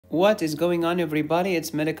What is going on, everybody?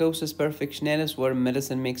 It's Medicosis Perfectionalis, where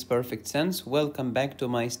medicine makes perfect sense. Welcome back to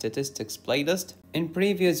my statistics playlist. In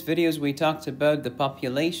previous videos, we talked about the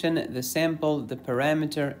population, the sample, the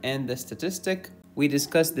parameter, and the statistic. We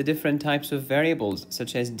discussed the different types of variables,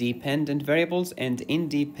 such as dependent variables and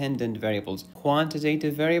independent variables,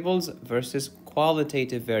 quantitative variables versus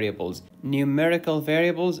qualitative variables, numerical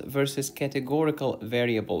variables versus categorical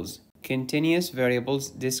variables, continuous variables,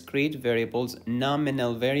 discrete variables,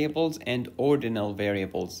 nominal variables, and ordinal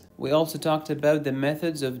variables. We also talked about the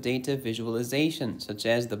methods of data visualization, such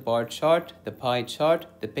as the bar chart, the pie chart,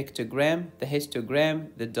 the pictogram, the histogram,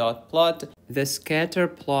 the dot plot, the scatter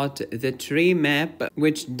plot, the tree map,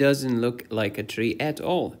 which doesn't look like a tree at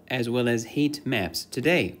all, as well as heat maps.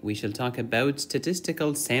 Today, we shall talk about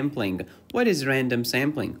statistical sampling. What is random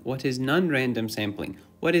sampling? What is non-random sampling?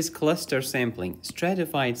 What is cluster sampling,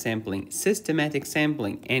 stratified sampling, systematic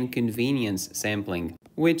sampling, and convenience sampling?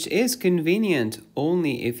 Which is convenient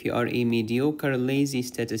only if you are a mediocre, lazy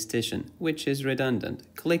statistician, which is redundant.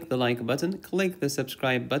 Click the like button, click the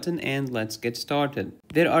subscribe button, and let's get started.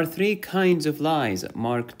 There are three kinds of lies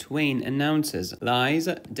Mark Twain announces: lies,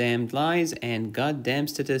 damned lies, and goddamn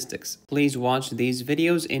statistics. Please watch these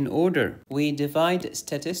videos in order. We divide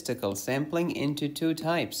statistical sampling into two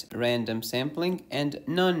types: random sampling and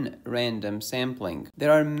non-random sampling.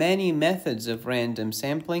 There are many methods of random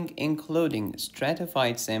sampling, including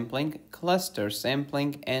stratified sampling, cluster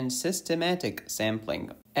sampling, and systematic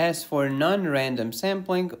sampling. As for non-random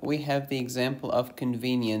sampling, we have the example of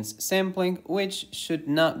convenience sampling, which should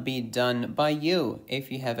not be done by you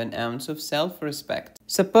if you have an ounce of self-respect.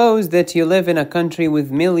 Suppose that you live in a country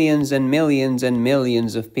with millions and millions and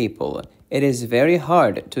millions of people. It is very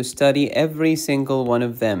hard to study every single one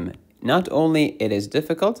of them. Not only it is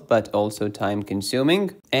difficult, but also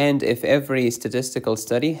time-consuming. And if every statistical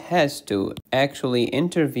study has to actually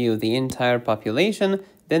interview the entire population,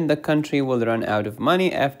 then the country will run out of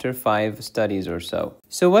money after 5 studies or so.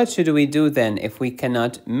 So what should we do then if we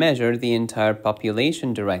cannot measure the entire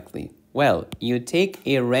population directly? Well, you take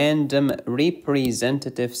a random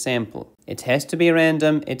representative sample. It has to be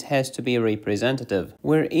random, it has to be representative,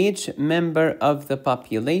 where each member of the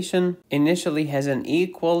population initially has an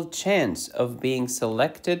equal chance of being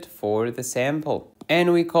selected for the sample.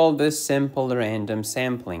 And we call this simple random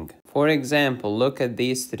sampling. For example, look at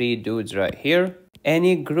these 3 dudes right here.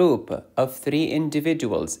 Any group of 3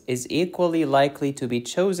 individuals is equally likely to be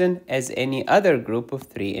chosen as any other group of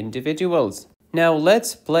 3 individuals. Now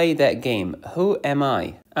let's play that game. Who am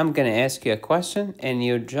I? I'm gonna ask you a question, and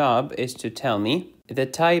your job is to tell me the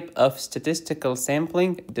type of statistical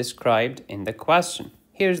sampling described in the question.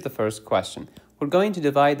 Here's the first question. We're going to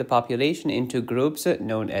divide the population into groups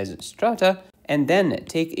known as strata, and then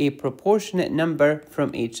take a proportionate number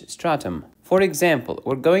from each stratum. For example,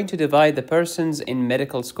 we're going to divide the persons in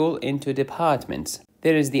medical school into departments.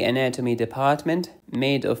 There is the anatomy department,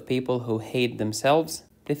 made of people who hate themselves.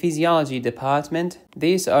 The physiology department,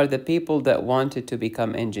 these are the people that wanted to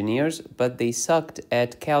become engineers, but they sucked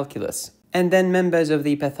at calculus. And then members of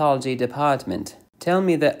the pathology department. Tell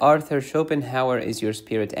me that Arthur Schopenhauer is your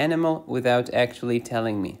spirit animal without actually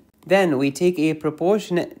telling me. Then we take a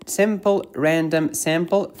proportionate, simple, random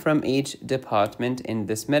sample from each department in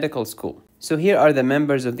this medical school. So here are the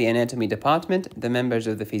members of the anatomy department, the members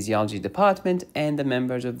of the physiology department, and the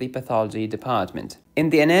members of the pathology department. In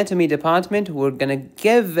the anatomy department, we're gonna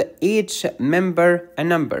give each member a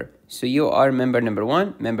number. So you are member number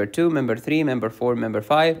 1, member 2, member 3, member 4, member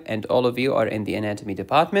 5, and all of you are in the anatomy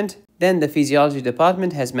department. Then the physiology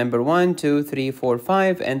department has member 1, 2, 3, 4,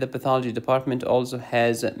 5, and the pathology department also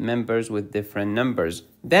has members with different numbers.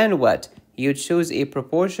 Then what? You choose a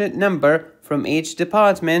proportionate number from each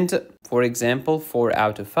department, for example, 4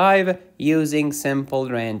 out of 5, using simple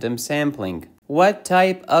random sampling. What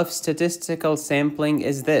type of statistical sampling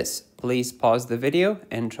is this? Please pause the video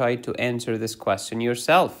and try to answer this question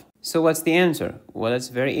yourself. So what's the answer? Well, it's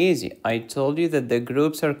very easy. I told you that the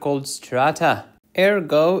groups are called strata.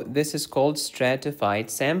 Ergo, this is called stratified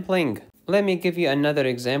sampling. Let me give you another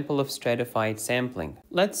example of stratified sampling.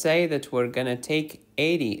 Let's say that we're gonna take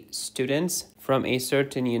 80 students from a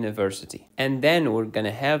certain university, and then we're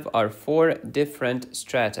gonna have our 4 different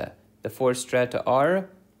strata. The 4 strata are: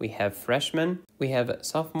 we have freshmen, we have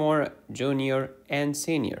sophomore, junior, and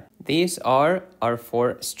senior. These are our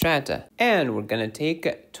 4 strata, and we're gonna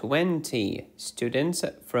take 20 students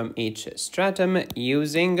from each stratum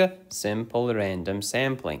using simple random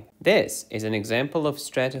sampling. This is an example of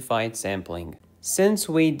stratified sampling. Since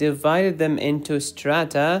we divided them into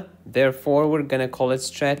strata, therefore we're going to call it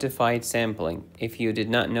stratified sampling. If you did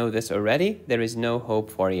not know this already, there is no hope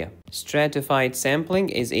for you. Stratified sampling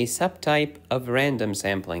is a subtype of random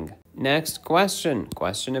sampling. Next question,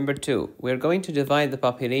 question number 2. We're going to divide the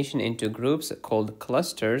population into groups called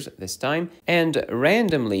clusters this time and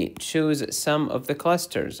randomly choose some of the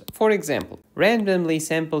clusters. For example, randomly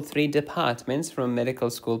sample 3 departments from medical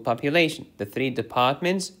school population. The 3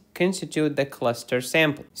 departments constitute the cluster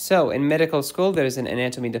sample. So in medical school, there is an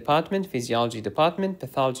anatomy department, physiology department,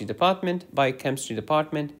 pathology department, biochemistry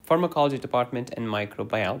department, pharmacology department, and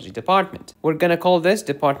microbiology department. We're going to call this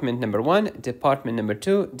department number 1, department number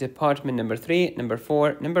 2, department number 3, number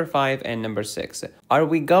 4, number 5, and number 6. Are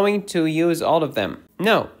we going to use all of them?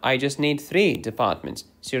 No, I just need 3 departments.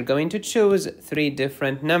 So you're going to choose 3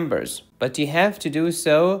 different numbers, but you have to do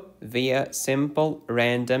so via simple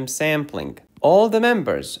random sampling. All the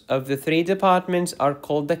members of the 3 departments are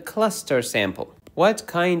called the cluster sample. What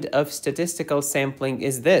kind of statistical sampling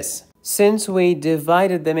is this? Since we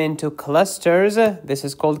divided them into clusters, this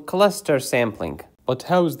is called cluster sampling. But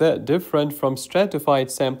how is that different from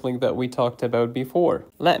stratified sampling that we talked about before?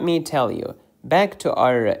 Let me tell you. Back to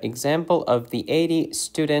our example of the 80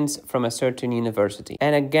 students from a certain university.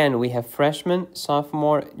 And again, we have freshman,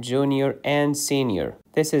 sophomore, junior, and senior.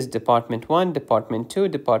 This is department 1, department 2,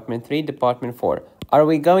 department 3, department 4. Are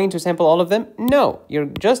we going to sample all of them? No, you're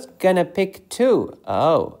just gonna pick 2.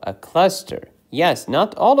 Oh, a cluster. Yes,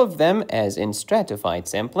 not all of them as in stratified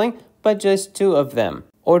sampling, but just 2 of them.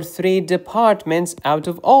 Or 3 departments out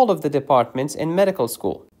of all of the departments in medical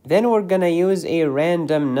school. Then we're gonna use a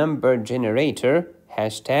random number generator,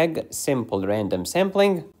 hashtag simple random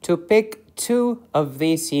sampling, to pick 2 of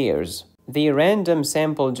these years. The random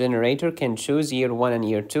sample generator can choose year 1 and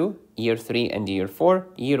year 2, year 3 and year 4,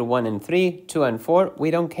 year 1 and 3, 2 and 4, we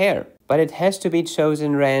don't care. But it has to be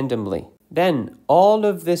chosen randomly. Then all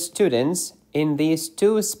of the students in these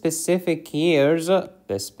 2 specific years,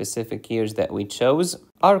 the specific years that we chose,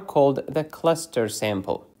 are called the cluster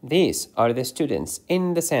sample. These are the students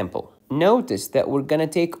in the sample. Notice that we're going to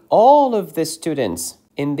take all of the students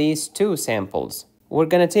in these 2 samples. We're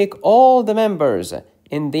going to take all the members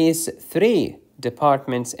in these 3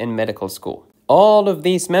 departments in medical school. All of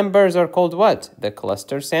these members are called what? The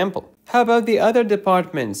cluster sample. How about the other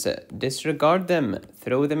departments? Disregard them.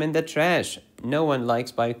 Throw them in the trash. No one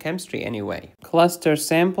likes biochemistry anyway. Cluster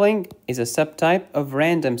sampling is a subtype of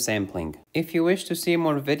random sampling. If you wish to see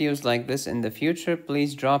more videos like this in the future,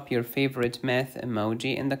 please drop your favorite math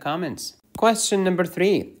emoji in the comments. Question number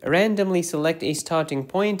 3. Randomly select a starting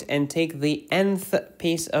point and take the nth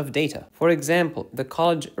piece of data. For example, the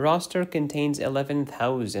college roster contains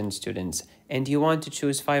 11,000 students and you want to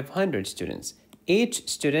choose 500 students. Each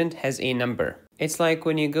student has a number. It's like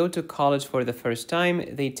when you go to college for the first time,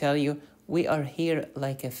 they tell you, "We are here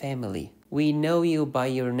like a family. We know you by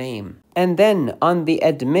your name." And then on the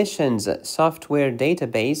admissions software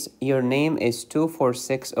database, your name is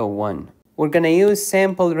 24601. We're going to use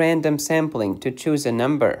sample random sampling to choose a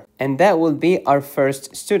number, and that will be our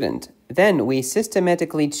first student. Then we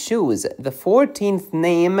systematically choose the 14th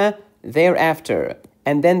name thereafter,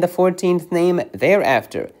 and then the 14th name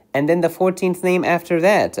thereafter, and then the 14th name after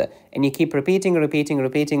that. And you keep repeating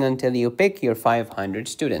until you pick your 500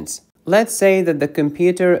 students. Let's say that the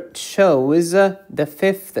computer chose the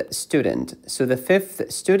 5th student. So the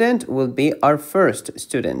 5th student will be our first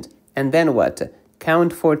student. And then what?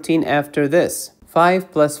 Count 14 after this.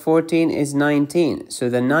 5 plus 14 is 19. So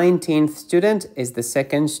the 19th student is the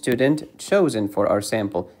second student chosen for our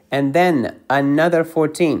sample. And then another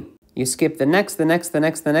 14. You skip the next,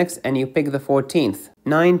 and you pick the 14th.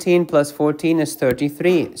 19 plus 14 is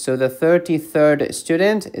 33. So the 33rd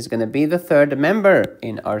student is going to be the 3rd member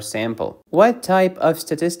in our sample. What type of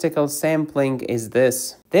statistical sampling is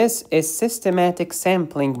this? This is systematic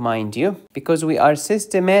sampling, mind you, because we are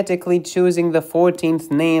systematically choosing the 14th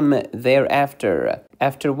name thereafter.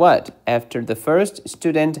 After what? After the first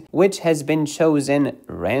student, which has been chosen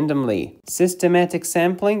randomly. Systematic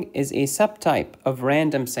sampling is a subtype of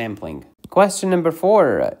random sampling. Question number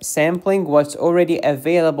 4. Sampling what's already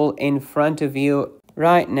available in front of you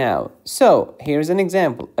right now. So, here's an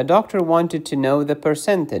example. A doctor wanted to know the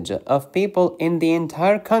percentage of people in the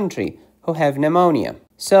entire country who have pneumonia.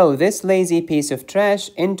 So, this lazy piece of trash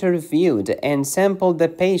interviewed and sampled the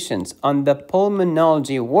patients on the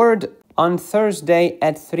pulmonology ward on Thursday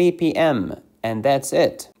at 3 p.m. And that's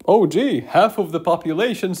it. Oh gee, half of the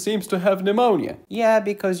population seems to have pneumonia. Yeah,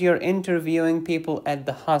 because you're interviewing people at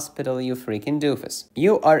the hospital, you freaking doofus.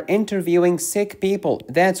 You are interviewing sick people.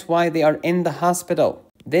 That's why they are in the hospital.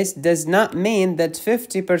 This does not mean that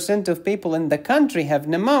 50% of people in the country have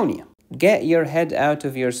pneumonia. Get your head out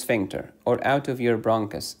of your sphincter or out of your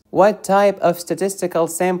bronchus. What type of statistical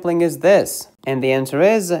sampling is this? And the answer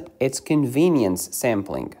is, it's convenience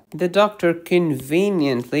sampling. The doctor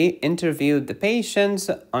conveniently interviewed the patients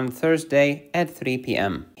on Thursday at 3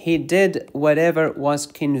 p.m. He did whatever was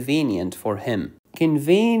convenient for him.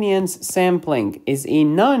 Convenience sampling is a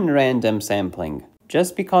non-random sampling.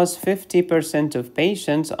 Just because 50% of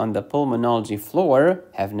patients on the pulmonology floor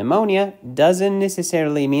have pneumonia doesn't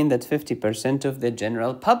necessarily mean that 50% of the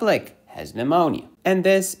general public has pneumonia. And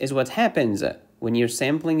this is what happens when your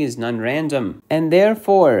sampling is non-random. And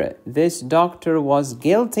therefore, this doctor was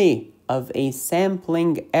guilty of a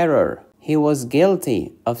sampling error. He was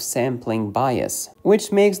guilty of sampling bias,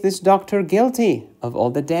 which makes this doctor guilty of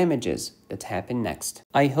all the damages that happen next.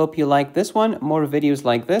 I hope you like this one. More videos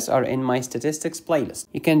like this are in my statistics playlist.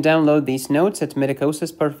 You can download these notes at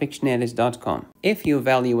medicosisperfectionalis.com. If you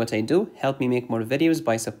value what I do, help me make more videos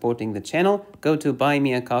by supporting the channel. Go to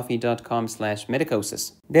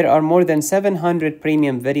buymeacoffee.com/medicosis. There are more than 700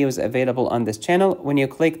 premium videos available on this channel when you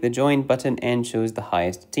click the join button and choose the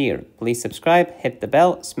highest tier. Please subscribe, hit the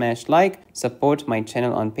bell, smash like, support my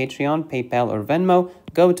channel on Patreon, PayPal, or Venmo.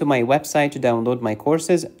 Go to my website to download my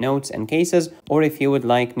courses, notes, and cases, or if you would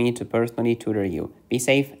like me to personally tutor you. Be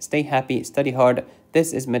safe, stay happy, study hard.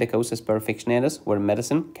 This is Medicosis Perfectionalis, where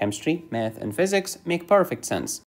medicine, chemistry, math, and physics make perfect sense.